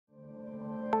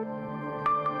Some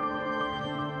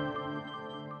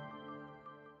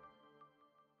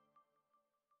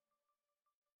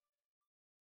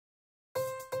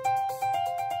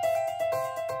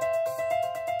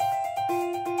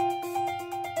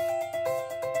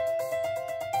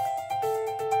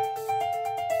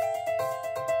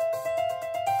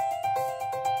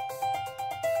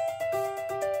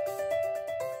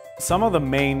of the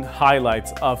main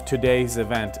highlights of today's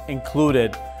event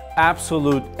included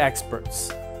absolute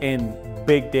experts in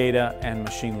big data and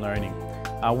machine learning.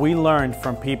 We learned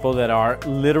from people that are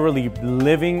literally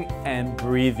living and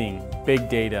breathing big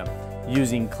data,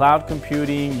 using cloud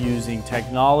computing, using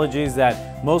technologies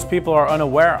that most people are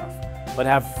unaware of, but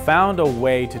have found a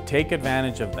way to take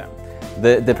advantage of them.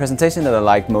 The presentation that I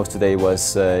liked most today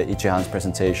was Ichihan's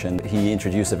presentation. He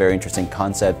introduced a very interesting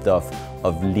concept of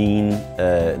lean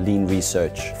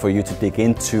research, for you to dig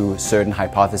into certain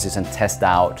hypotheses and test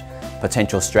out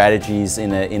potential strategies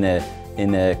in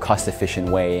a cost-efficient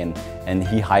way. And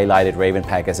he highlighted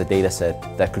RavenPack as a data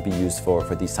set that could be used for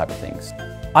these type of things.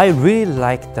 I really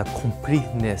like the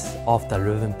completeness of the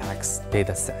RavenPack's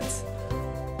data sets,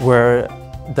 where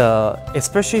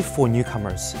especially for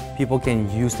newcomers, people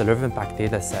can use the RavenPack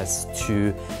datasets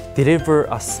to deliver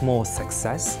a small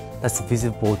success that's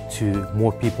visible to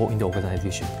more people in the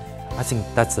organization. I think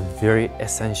that's very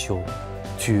essential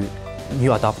to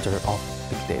new adopter of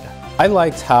big data. I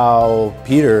liked how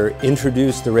Peter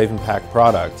introduced the RavenPack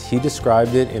product. He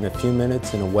described it in a few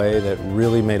minutes in a way that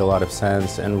really made a lot of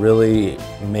sense and really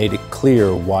made it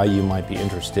clear why you might be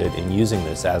interested in using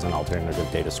this as an alternative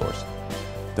data source.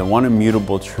 The one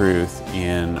immutable truth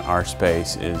in our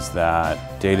space is that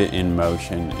data in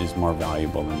motion is more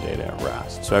valuable than data at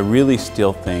rest. So I really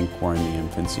still think we're in the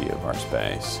infancy of our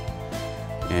space.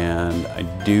 And I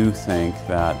do think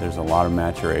that there's a lot of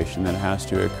maturation that has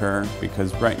to occur,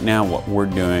 because right now what we're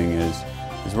doing is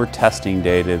we're testing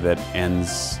data that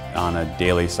ends on a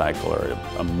daily cycle or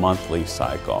a monthly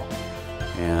cycle.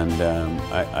 And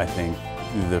I think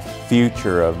the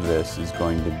future of this is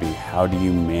going to be, how do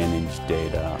you manage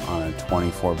data on a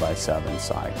 24/7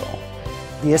 cycle?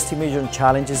 The estimation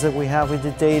challenges that we have with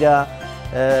the data,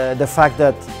 the fact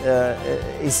that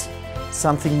is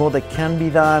something more that can be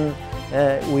done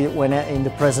when in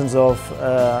the presence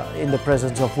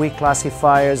of weak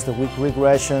classifiers, the weak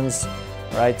regressions,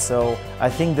 right? So I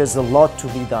think there's a lot to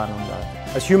be done on that.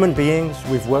 As human beings,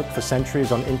 we've worked for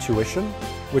centuries on intuition,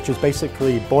 which is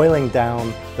basically boiling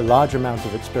down the large amount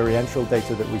of experiential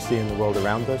data that we see in the world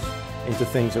around us into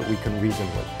things that we can reason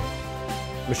with.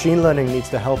 Machine learning needs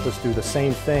to help us do the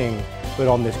same thing, but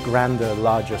on this grander,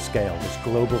 larger scale, this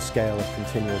global scale of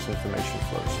continuous information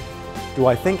flows. Do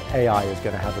I think AI is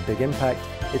going to have a big impact?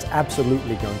 It's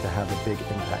absolutely going to have a big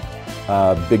impact.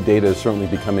 Big data is certainly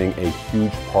becoming a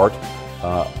huge part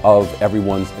of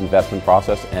everyone's investment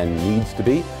process and needs to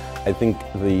be. I think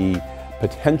the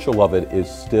potential of it is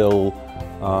still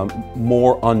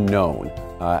more unknown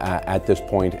at this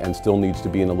point, and still needs to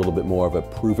be in a little bit more of a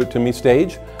prove it to me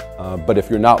stage. But if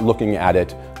you're not looking at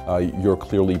it, you're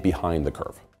clearly behind the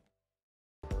curve.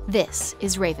 This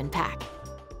is RavenPack.